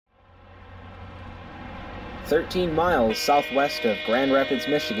13 miles southwest of Grand Rapids,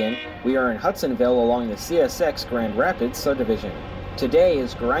 Michigan, we are in Hudsonville along the CSX Grand Rapids Subdivision. Today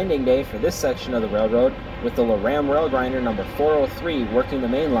is grinding day for this section of the railroad, with the LORAM Railgrinder number 403 working the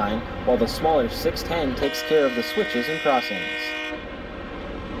main line, while the smaller 610 takes care of the switches and crossings.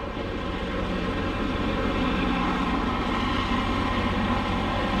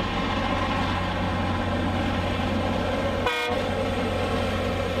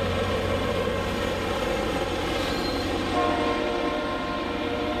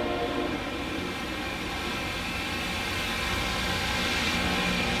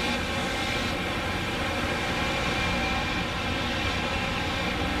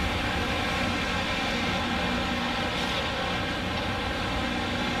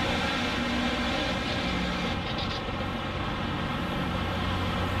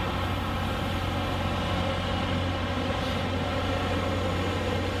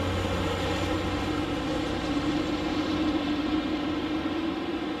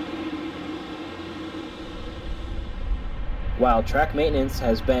 While track maintenance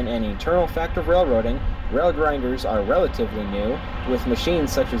has been an eternal fact of railroading, rail grinders are relatively new, with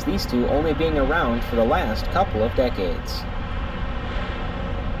machines such as these two only being around for the last couple of decades.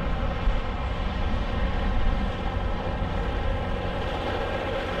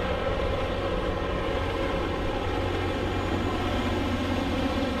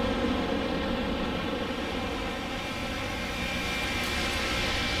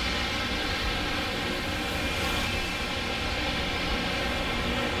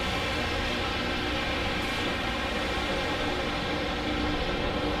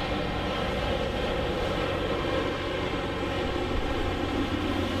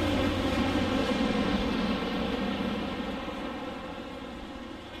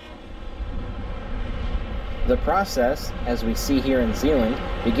 The process, as we see here in Zealand,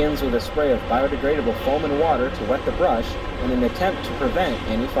 begins with a spray of biodegradable foam and water to wet the brush in an attempt to prevent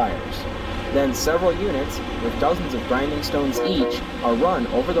any fires. Then several units, with dozens of grinding stones each, are run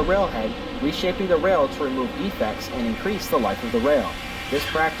over the railhead, reshaping the rail to remove defects and increase the life of the rail. This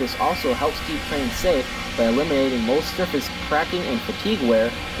practice also helps keep trains safe by eliminating most surface cracking and fatigue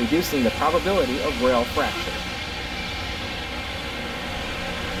wear, reducing the probability of rail fracture.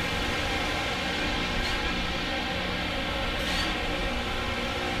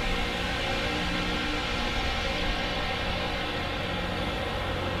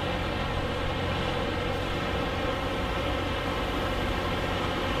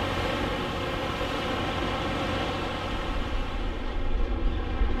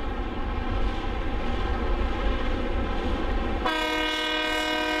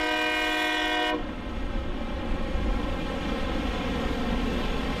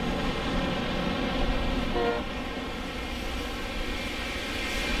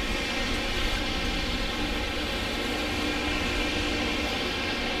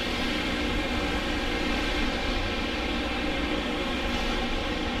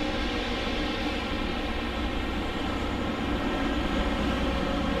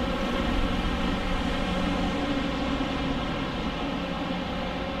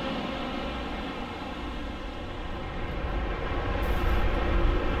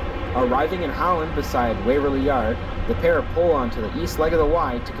 Arriving in Holland beside Waverly Yard, the pair pull onto the east leg of the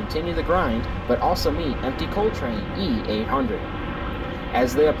Y to continue the grind, but also meet empty coal train E800.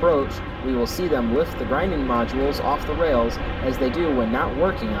 As they approach, we will see them lift the grinding modules off the rails as they do when not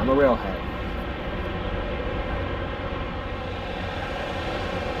working on the railhead.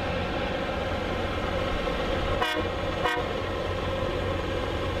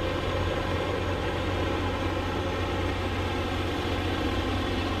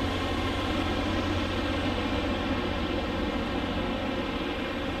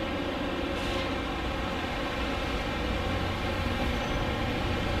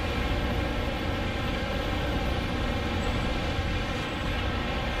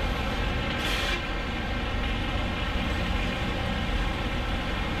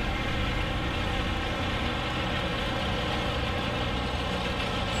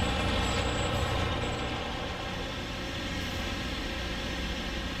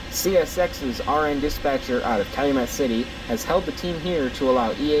 CSX's RN dispatcher out of Calumet City has held the team here to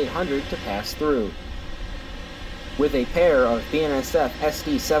allow E800 to pass through. With a pair of BNSF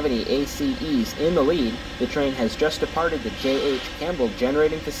SD70 ACEs in the lead, the train has just departed the J.H. Campbell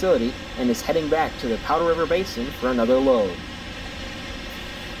generating facility and is heading back to the Powder River Basin for another load.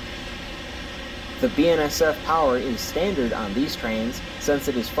 The BNSF power is standard on these trains, since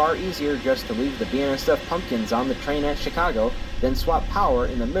it is far easier just to leave the BNSF pumpkins on the train at Chicago than swap power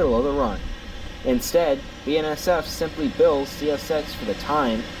in the middle of the run. Instead, BNSF simply bills CSX for the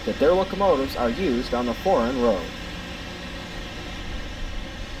time that their locomotives are used on the foreign road.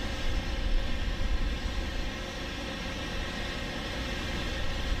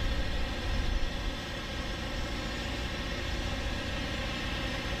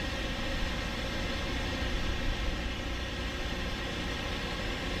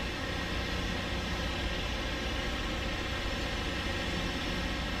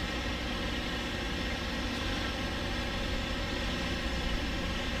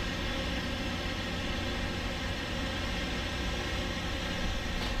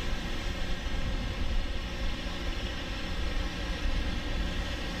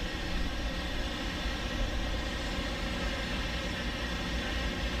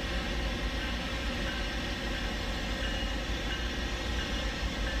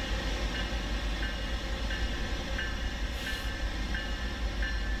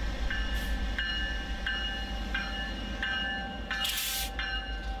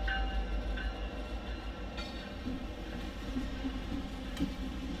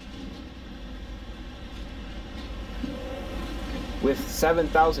 With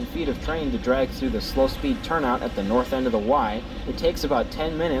 7,000 feet of train to drag through the slow-speed turnout at the north end of the Y, it takes about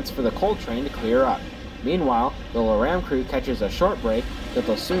 10 minutes for the coal train to clear up. Meanwhile, the LORAM crew catches a short break, but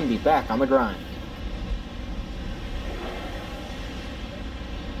they'll soon be back on the grind.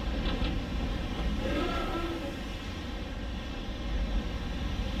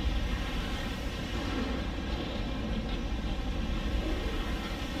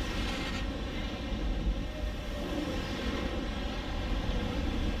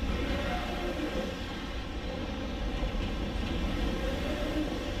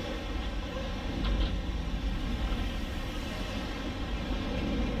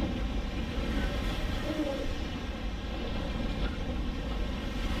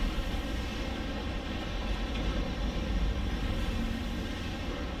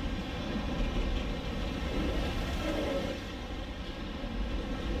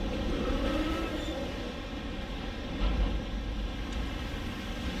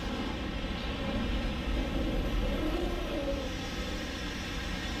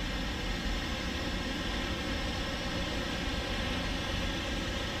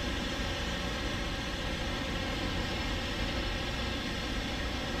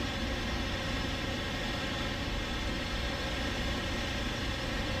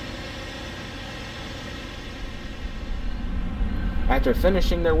 After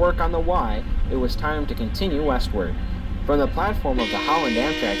finishing their work on the Y, it was time to continue westward. From the platform of the Holland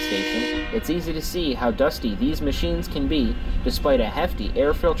Amtrak station, it's easy to see how dusty these machines can be, despite a hefty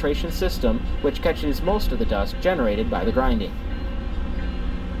air filtration system which catches most of the dust generated by the grinding.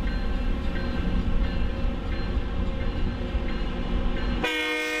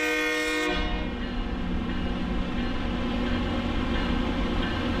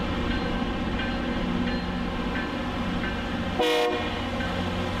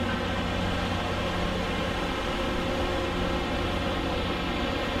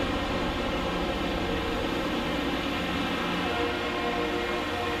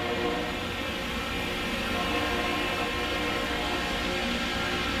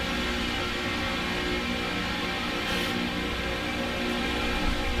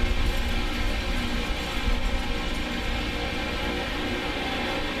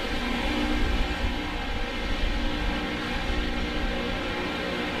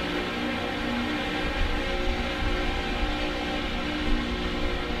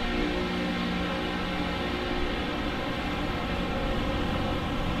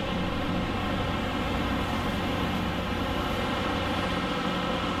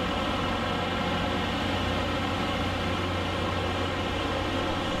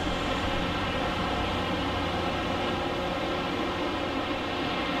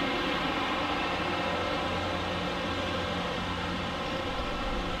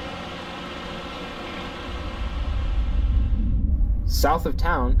 South of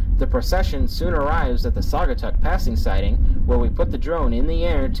town, the procession soon arrives at the Saugatuck passing sighting, where we put the drone in the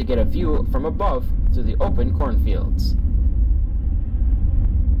air to get a view from above through the open cornfields.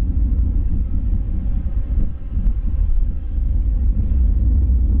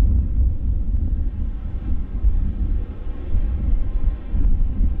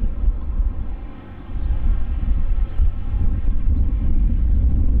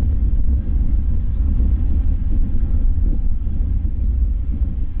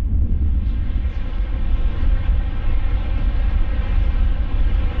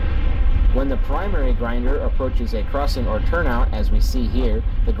 When the primary grinder approaches a crossing or turnout, as we see here,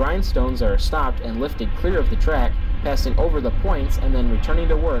 the grindstones are stopped and lifted clear of the track, passing over the points and then returning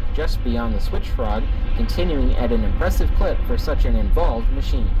to work just beyond the switch frog, continuing at an impressive clip for such an involved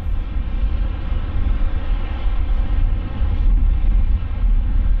machine.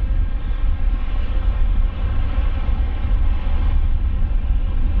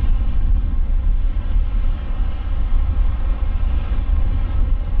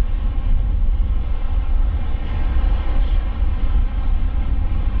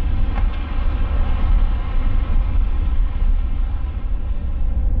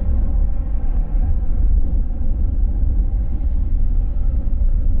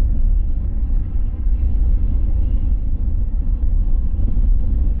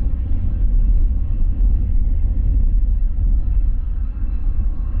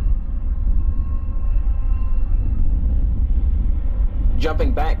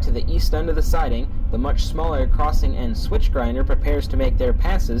 Jumping back to the east end of the siding, the much smaller crossing and switch grinder prepares to make their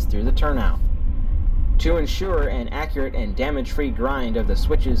passes through the turnout. To ensure an accurate and damage-free grind of the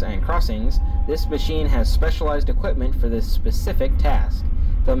switches and crossings, this machine has specialized equipment for this specific task.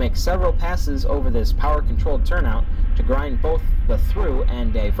 They'll make several passes over this power-controlled turnout to grind both the through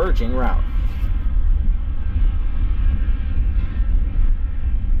and diverging route.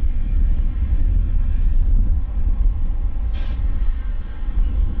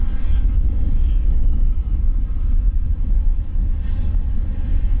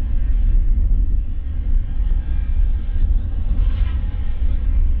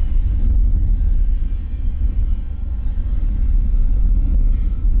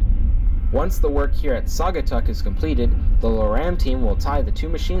 Once the work here at Saugatuck is completed, the LORAM team will tie the two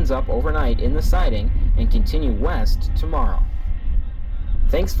machines up overnight in the siding and continue west tomorrow.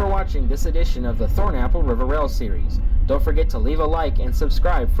 Thanks for watching this edition of the Thornapple River Rail series. Don't forget to leave a like and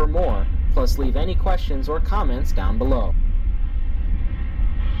subscribe for more, plus leave any questions or comments down below.